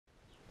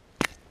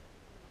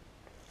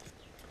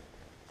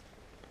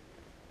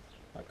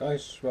Right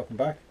guys, welcome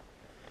back.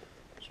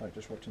 So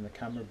just watching the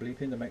camera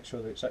bleeping to make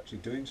sure that it's actually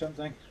doing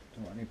something.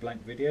 Don't want any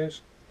blank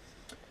videos.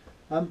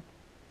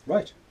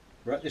 Right,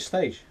 we're at this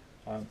stage.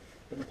 I'm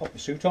going to pop my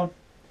suit on,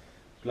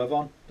 glove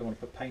on, don't want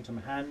to put paint on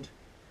my hand.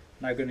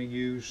 Now going to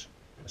use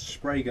a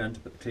spray gun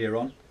to put the clear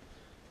on.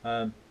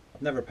 I've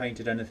never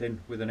painted anything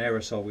with an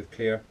aerosol with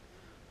clear.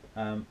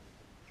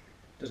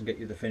 Doesn't get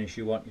you the finish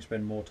you want. You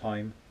spend more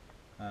time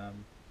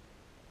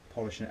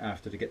polishing it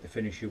after to get the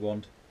finish you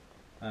want.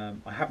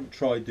 I haven't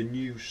tried the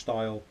new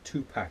style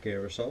 2-pack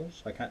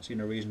aerosols. I can't see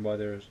no reason why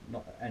they're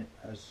not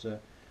as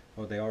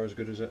or they are as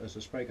good as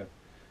a spray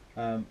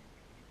gun.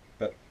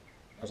 But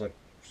as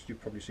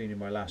you've probably seen in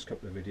my last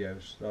couple of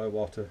videos, the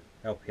Iwata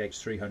LPH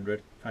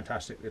 300,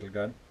 fantastic little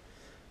gun.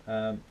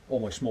 All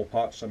my small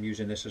parts, I'm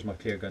using this as my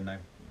clear gun now.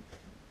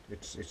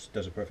 It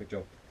does a perfect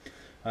job.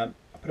 I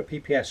put a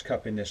PPS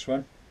cup in this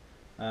one,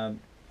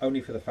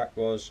 only for the fact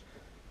was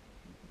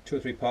 2 or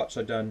 3 parts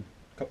I'd done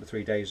a couple of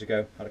 3 days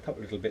ago, had a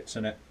couple of little bits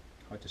in it.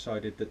 I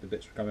decided that the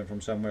bits were coming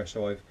from somewhere,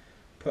 so I've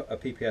put a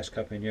PPS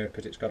cup in here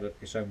because it's got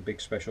its own big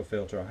special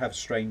filter. I have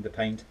strained the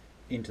paint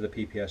into the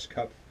PPS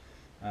cup,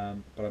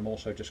 but I'm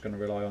also just going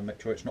to rely on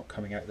make sure it's not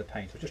coming out of the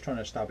paint. I'm just trying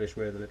to establish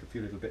where the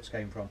few little bits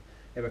came from.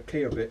 They were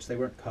clear bits, they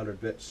weren't coloured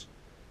bits,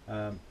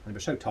 and they were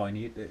so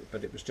tiny,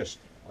 but it was just,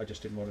 I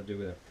just didn't want to do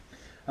with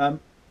it.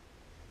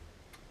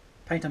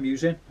 Paint I'm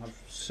using,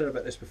 I've said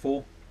about this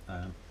before,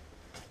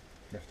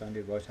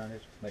 left-handed, right-handed,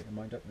 make your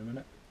mind up in a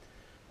minute.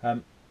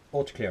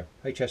 Autoclear,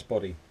 HS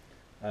body,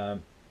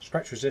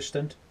 scratch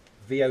resistant,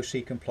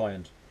 VOC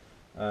compliant.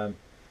 As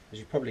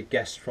you probably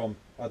guessed from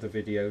other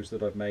videos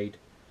that I've made,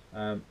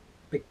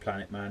 big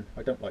planet man.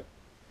 I don't like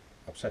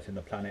upsetting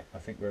the planet. I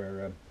think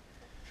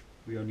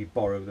we only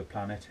borrow the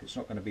planet. It's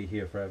not going to be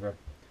here forever.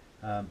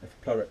 If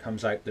a product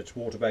comes out that's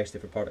water-based,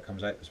 if a product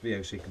comes out that's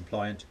VOC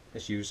compliant,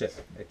 let's use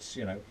it. It's,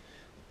 you know,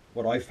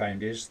 what I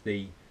found is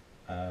the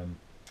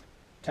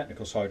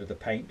technical side of the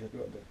paint,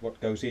 what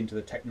goes into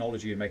the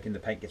technology of making the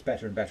paint gets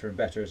better and better and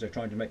better as they're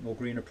trying to make more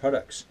greener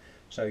products.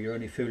 So you're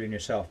only fooling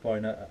yourself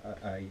buying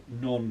a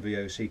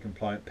non-VOC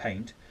compliant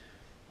paint.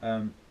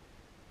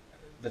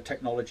 The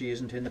technology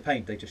isn't in the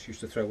paint. They just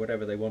used to throw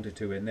whatever they wanted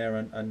to in there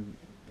and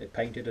it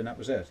painted and that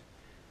was it.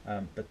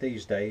 But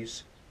these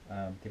days,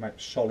 the amount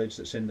of solids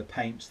that's in the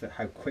paints, that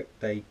how quick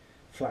they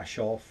flash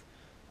off,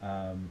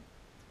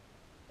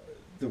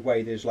 the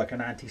way there's like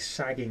an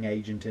anti-sagging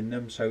agent in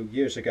them. So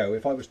years ago,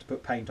 if I was to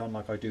put paint on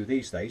like I do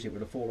these days, it would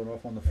have fallen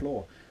off on the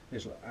floor.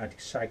 There's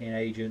anti-sagging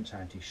agents,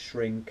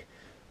 anti-shrink.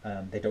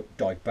 They don't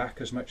die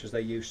back as much as they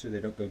used to. They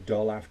don't go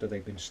dull after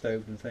they've been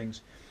stoved and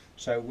things.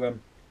 So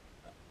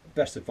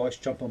best advice,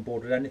 jump on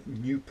board with any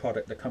new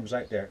product that comes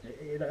out there.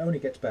 It only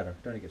gets better.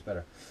 It only gets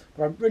better.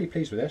 But I'm really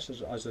pleased with this.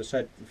 As I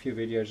said a few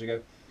videos ago,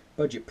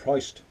 budget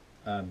priced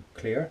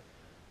clear.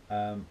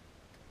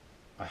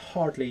 I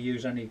hardly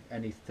use any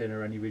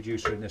thinner, any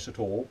reducer in this at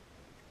all.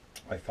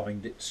 I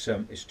find it's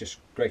just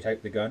great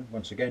out the gun.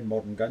 Once again,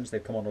 modern guns,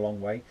 they've come on a long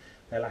way.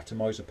 They'll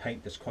atomise a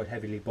paint that's quite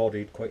heavily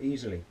bodied quite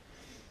easily.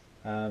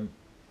 So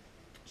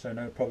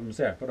no problems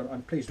there. But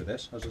I'm pleased with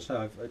this. As I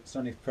say, it's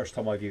only the first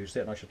time I've used it,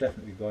 and I should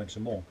definitely be buying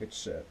some more.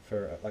 It's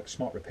for like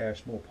smart repair,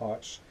 small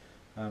parts.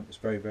 It's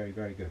very, very,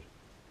 very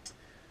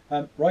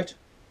good. Right,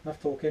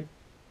 enough talking.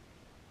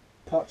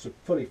 Parts are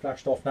fully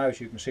flashed off now. As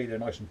you can see, they're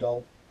nice and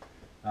dull.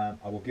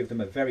 I will give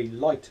them a very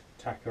light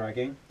tack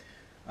ragging.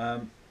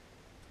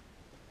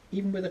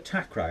 Even with a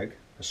tack rag,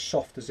 as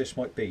soft as this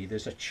might be,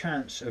 there's a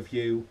chance of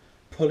you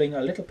pulling a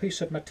little piece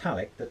of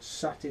metallic that's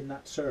sat in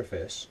that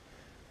surface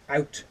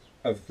out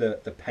of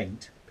the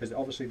paint, because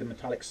obviously the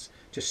metallic's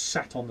just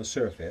sat on the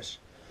surface.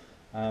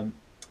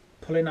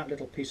 Pulling that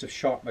little piece of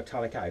sharp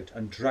metallic out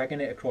and dragging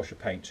it across your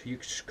paint, so you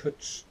could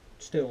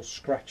still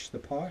scratch the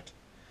part.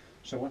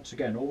 So once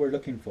again, all we're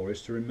looking for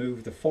is to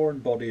remove the foreign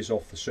bodies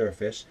off the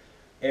surface,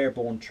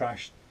 airborne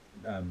trash,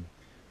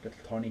 little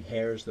tiny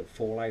hairs that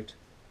fall out,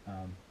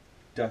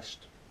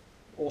 dust,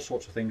 all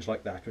sorts of things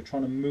like that. We're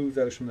trying to move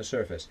those from the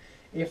surface.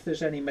 If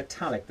there's any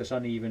metallic that's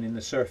uneven in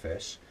the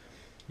surface,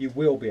 you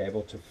will be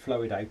able to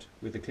flow it out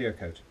with the clear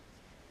coat.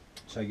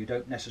 So you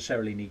don't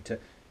necessarily need to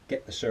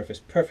get the surface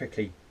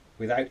perfectly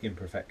without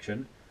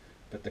imperfection,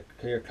 but the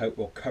clear coat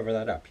will cover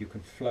that up. You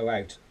can flow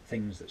out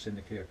things that's in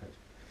the clear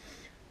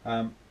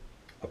coat.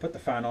 I'll put the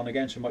fan on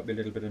again, so it might be a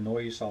little bit of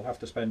noise. I'll have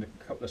to spend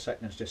a couple of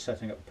seconds just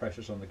setting up the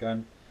pressures on the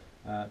gun,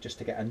 just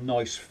to get a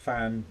nice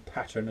fan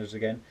pattern as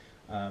again,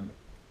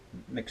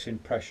 mixing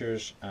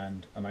pressures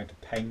and amount of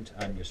paint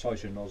and your size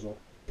of your nozzle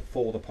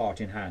for the part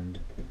in hand.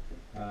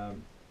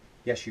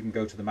 Yes, you can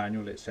go to the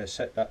manual. It says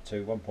set that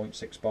to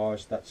 1.6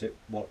 bars. That's it.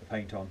 Wallop the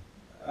paint on.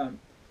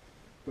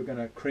 We're going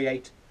to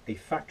create a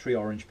factory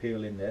orange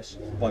peel in this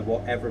by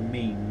whatever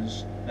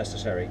means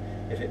necessary.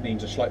 If it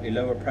means a slightly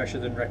lower pressure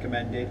than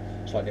recommended,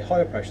 slightly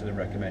higher pressure than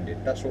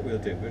recommended, that's what we'll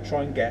do. We'll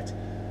try and get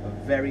a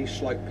very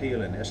slight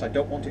peel in this. I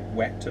don't want it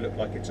wet to look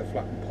like it's a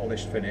flat and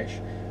polished finish.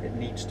 It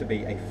needs to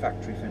be a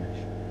factory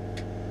finish.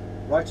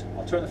 Right,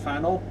 I'll turn the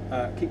fan on.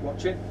 Keep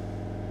watching.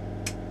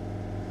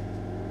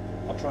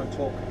 I'll try and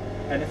talk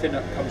anything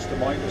that comes to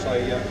mind as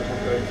I'm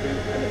going through,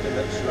 anything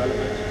that's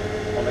relevant,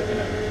 I'll let you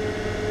know.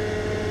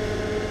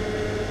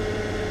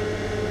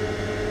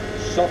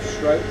 Soft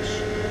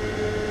strokes.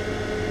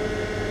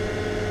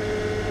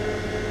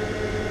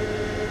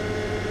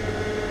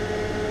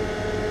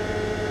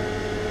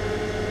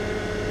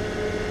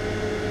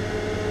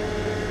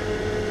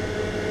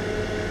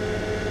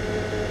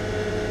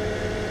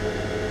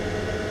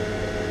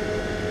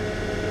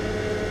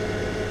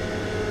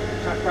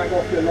 Tap rag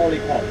off your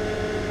lollipop.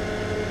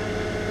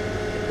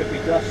 Could be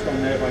dust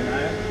on there by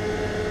now.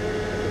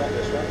 Not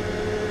this one.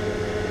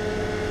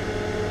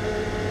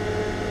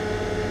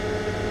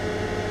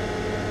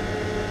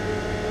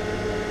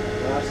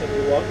 The last thing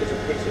you want is a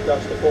piece of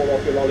dust to fall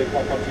off your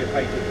lollipop onto your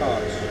painted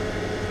cards.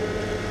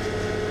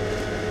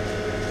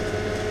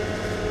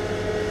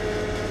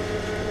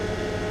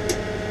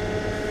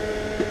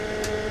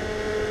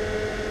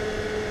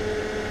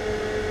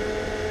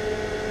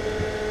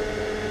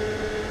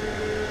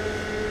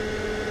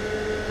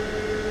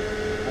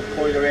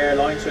 Your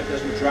airline so it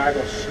doesn't drag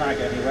or snag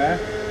anywhere.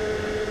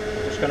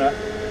 I'm just going to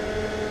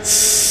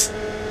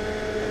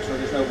make sure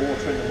there's no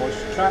water in the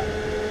moisture trap.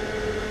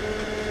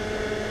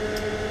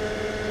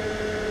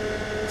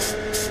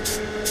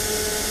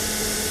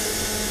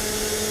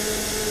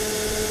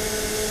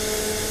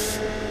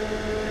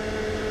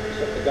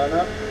 Set the gun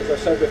up, as I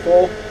said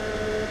before.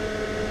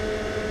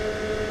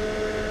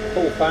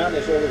 Full fan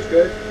is always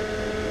good.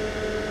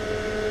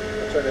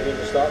 I'll turn it in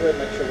to start with,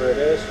 make sure where it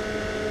is.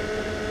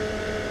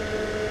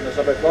 As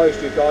I've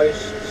advised you guys,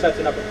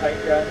 setting up a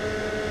paint gun,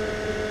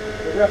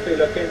 we're roughly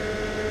looking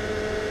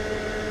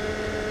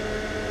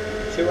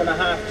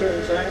 2.5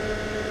 turns out.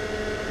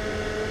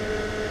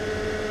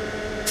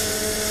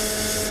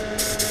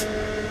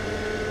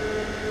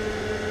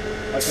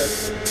 Okay.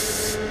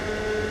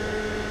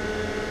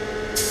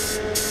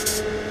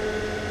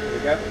 There we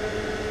go.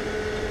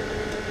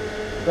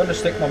 I'm going to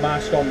stick my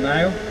mask on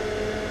now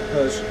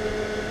because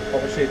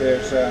obviously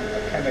there's a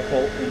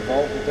chemical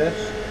involved with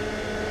this.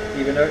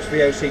 Even though it's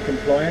VOC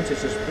compliant,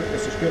 it's as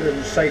good and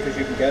as safe as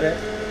you can get it.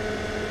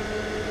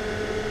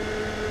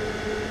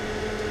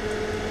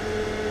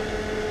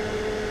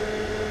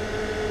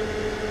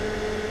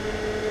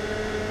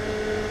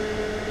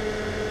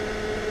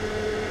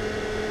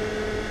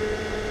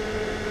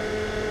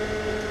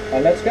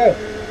 And let's go.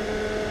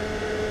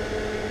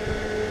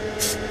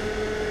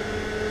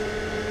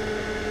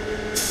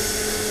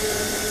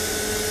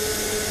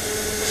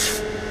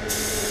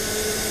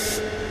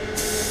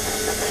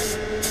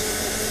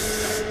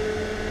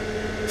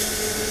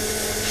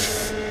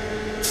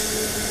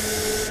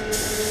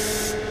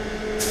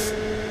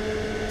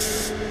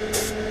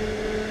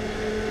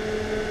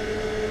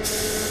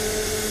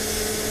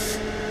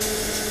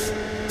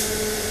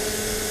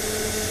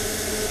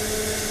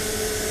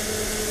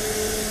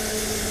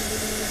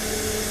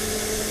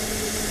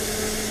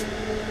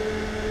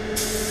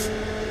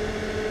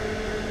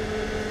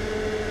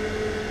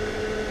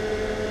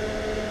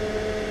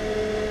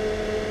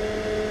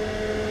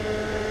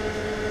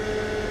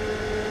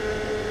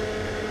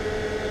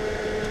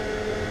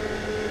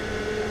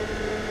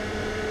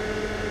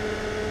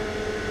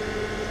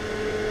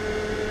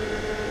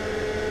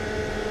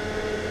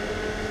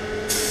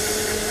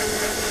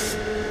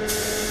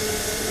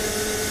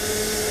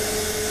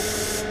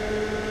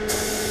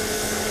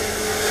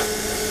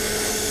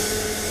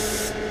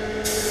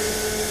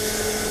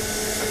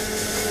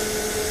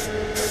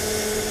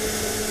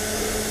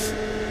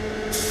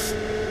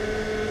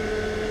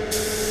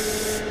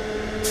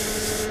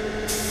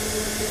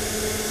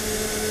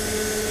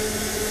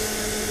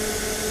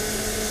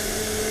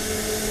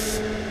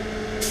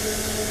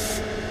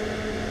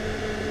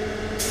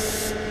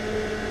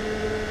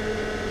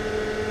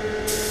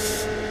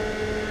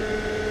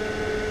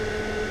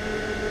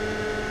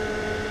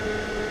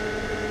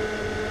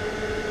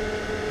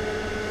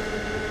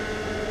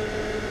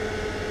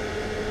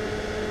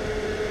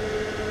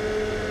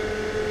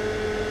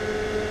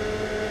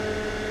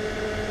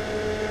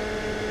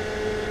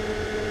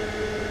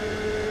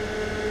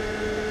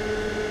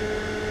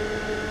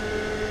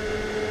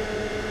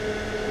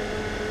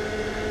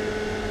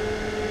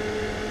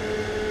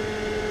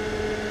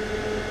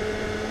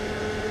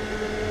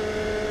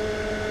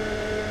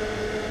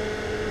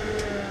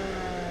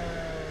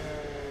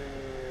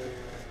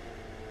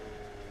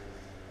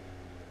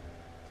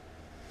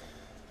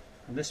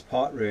 And this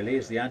part really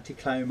is the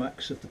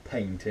anticlimax of the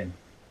painting.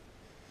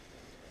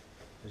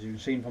 As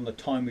you've seen from the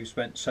time we've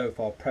spent so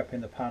far prepping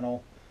the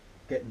panel,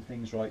 getting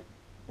things right,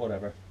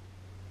 whatever.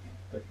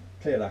 But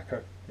clear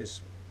lacquer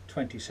is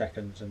 20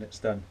 seconds and it's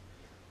done.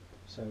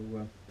 So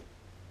there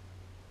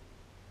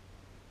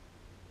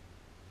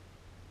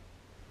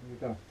we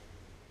go.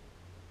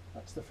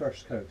 That's the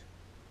first coat.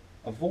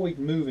 Avoid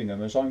moving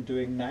them as I'm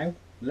doing now.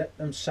 Let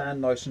them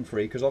sand nice and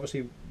free, because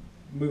obviously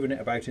moving it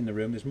about in the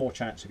room there's more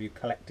chance of you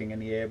collecting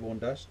any airborne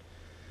dust.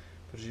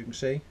 But as you can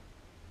see,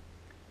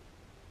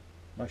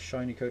 nice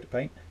shiny coat of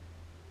paint.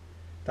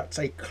 That's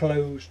a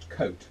closed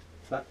coat.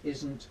 That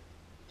isn't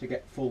to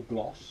get full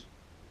gloss.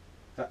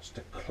 That's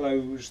to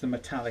close the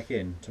metallic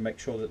in, to make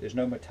sure that there's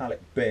no metallic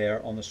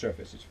bare on the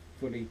surface. It's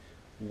fully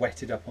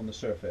wetted up on the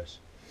surface.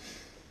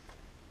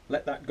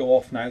 Let that go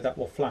off now. That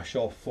will flash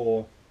off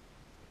for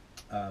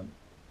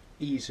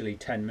easily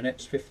 10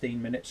 minutes, 15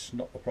 minutes,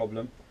 not a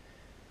problem.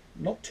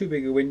 Not too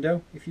big a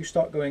window. If you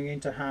start going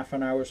into half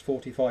an hour's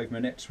 45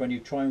 minutes, when you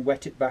try and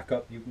wet it back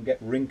up, you can get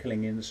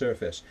wrinkling in the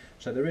surface.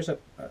 So there is a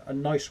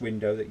nice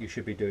window that you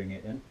should be doing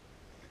it in.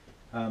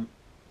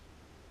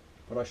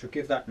 But I shall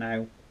give that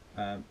now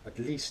at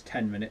least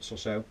 10 minutes or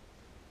so.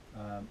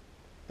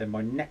 Then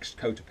my next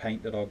coat of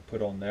paint that I'll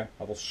put on there,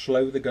 I will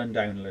slow the gun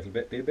down a little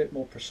bit, be a bit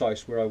more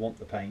precise where I want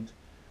the paint,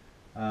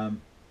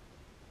 and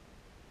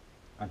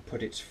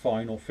put its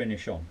final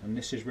finish on. And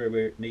this is where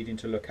we're needing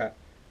to look at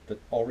the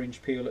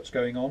orange peel that's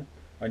going on.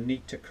 I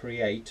need to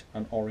create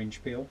an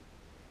orange peel.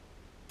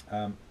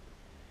 I've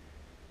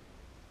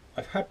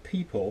had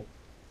people,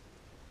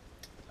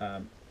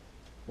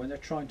 when they're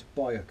trying to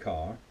buy a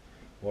car,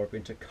 or I've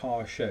been to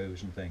car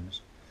shows and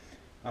things,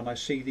 and I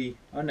see the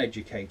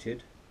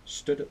uneducated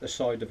stood at the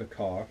side of a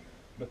car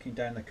looking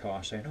down the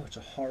car saying, oh, it's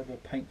a horrible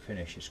paint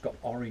finish, it's got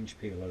orange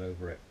peel all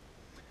over it.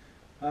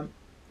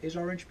 Is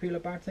orange peel a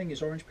bad thing?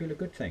 Is orange peel a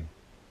good thing?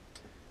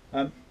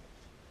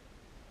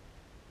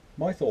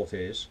 My thought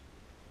is,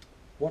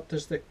 what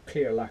does the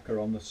clear lacquer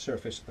on the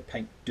surface of the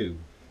paint do?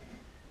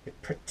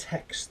 It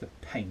protects the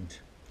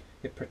paint.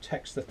 It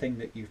protects the thing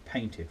that you've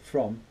painted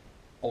from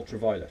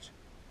ultraviolet.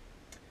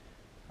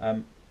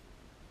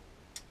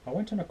 I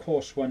went on a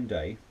course one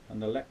day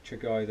and the lecture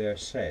guy there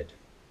said,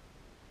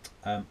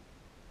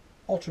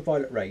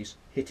 ultraviolet rays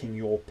hitting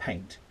your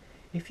paint.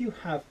 If you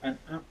have an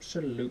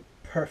absolute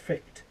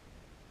perfect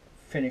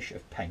finish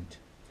of paint,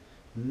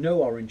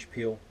 no orange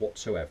peel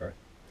whatsoever,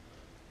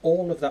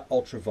 all of that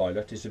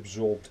ultraviolet is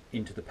absorbed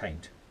into the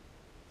paint.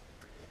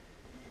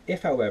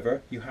 If,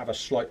 however, you have a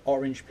slight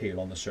orange peel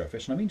on the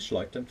surface, and I mean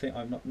slight,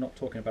 I'm not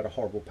talking about a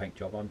horrible paint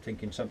job, I'm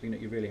thinking something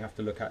that you really have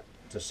to look at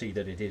to see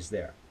that it is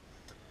there.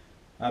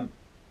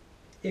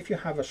 If you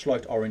have a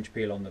slight orange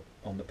peel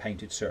on the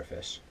painted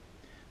surface,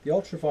 the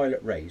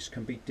ultraviolet rays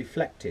can be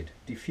deflected,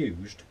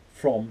 diffused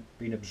from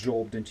being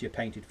absorbed into your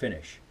painted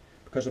finish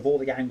because of all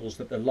the angles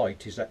that the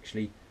light is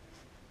actually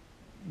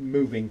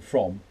moving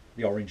from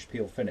the orange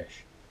peel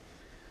finish.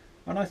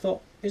 And I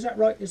thought, is that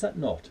right? Is that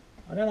not?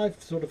 And then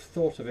I've sort of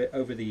thought of it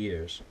over the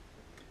years.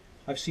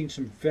 I've seen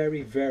some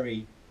very,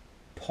 very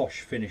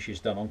posh finishes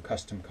done on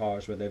custom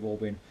cars where they've all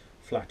been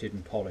flatted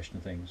and polished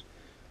and things.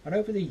 And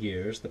over the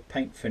years, the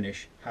paint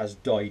finish has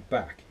died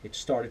back. It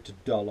started to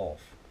dull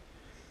off.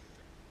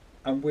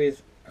 And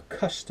with a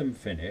custom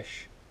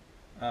finish,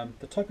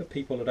 the type of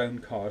people that own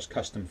cars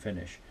custom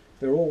finish,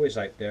 they're always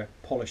out there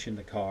polishing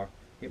the car.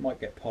 It might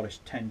get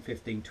polished 10,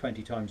 15,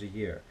 20 times a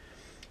year.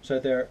 So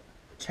they're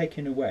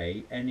taking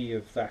away any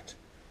of that,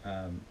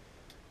 how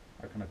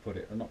can I put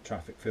it, not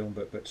traffic film,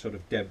 but sort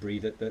of debris,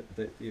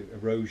 the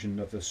erosion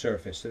of the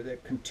surface. So they're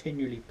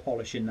continually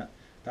polishing that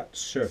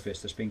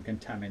surface that's been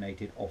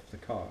contaminated off the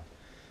car.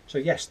 So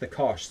yes, the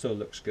car still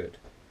looks good.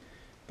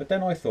 But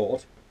then I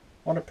thought,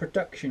 on a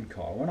production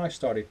car, when I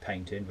started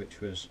painting, which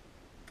was,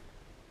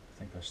 I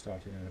think I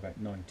started in about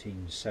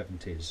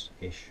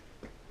 1970s-ish,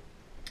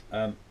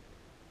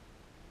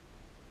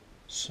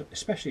 so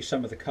especially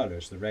some of the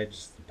colours, the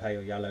reds, the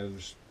pale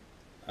yellows,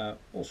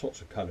 all sorts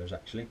of colours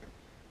actually,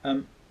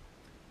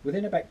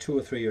 within about 2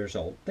 or 3 years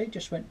old, they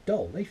just went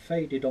dull. They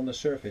faded on the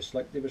surface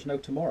like there was no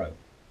tomorrow.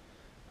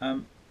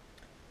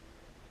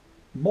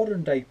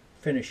 Modern day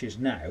finishes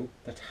now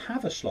that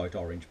have a slight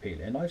orange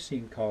peel in, I've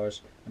seen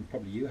cars, and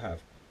probably you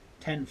have,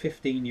 10,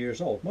 15 years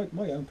old.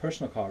 My own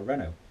personal car,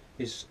 Renault,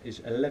 is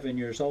 11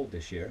 years old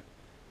this year.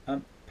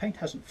 Paint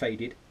hasn't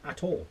faded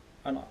at all.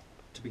 And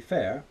to be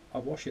fair, I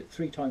wash it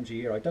 3 times a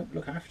year. I don't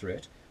look after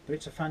it, but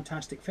it's a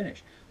fantastic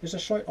finish. There's a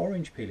slight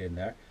orange peel in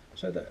there,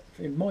 so that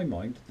in my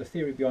mind, the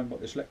theory behind what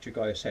this lecture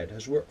guy has said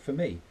has worked for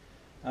me.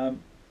 A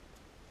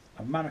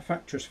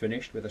manufacturer's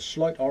finish with a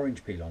slight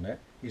orange peel on it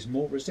is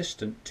more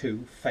resistant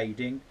to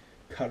fading,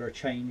 colour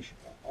change,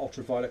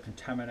 ultraviolet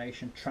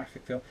contamination,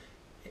 traffic film.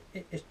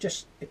 It's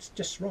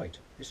just right.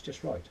 It's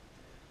just right.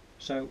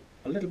 So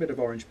a little bit of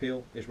orange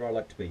peel is where I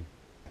like to be.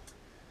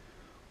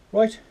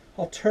 Right,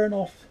 I'll turn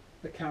off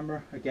the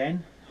camera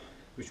again,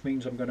 which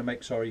means I'm going to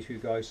make, sorry to you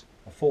guys,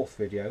 a 4th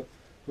video.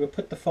 We'll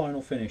put the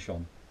final finish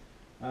on.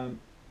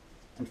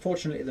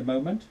 Unfortunately at the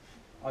moment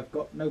I've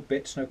got no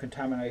bits, no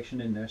contamination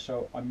in there,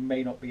 so I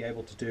may not be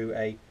able to do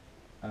a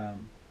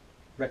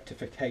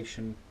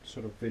rectification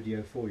sort of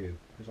video for you,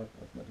 because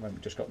I've at the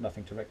moment just got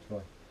nothing to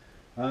rectify.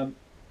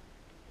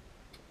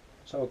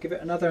 So I'll give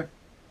it another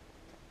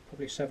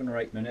probably 7 or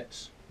 8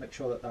 minutes, make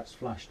sure that that's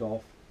flashed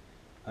off.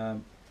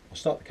 I'll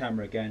start the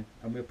camera again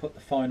and we'll put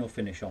the final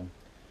finish on.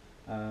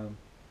 Then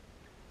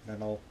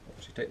I'll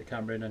obviously take the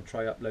camera in and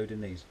try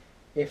uploading these.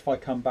 If I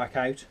come back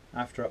out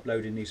after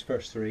uploading these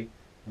first 3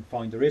 and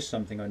find there is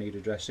something I need to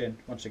dress in,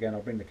 once again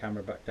I'll bring the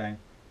camera back down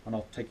and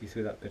I'll take you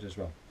through that bit as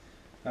well.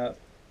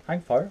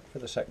 Hang fire for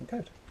the second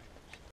coat.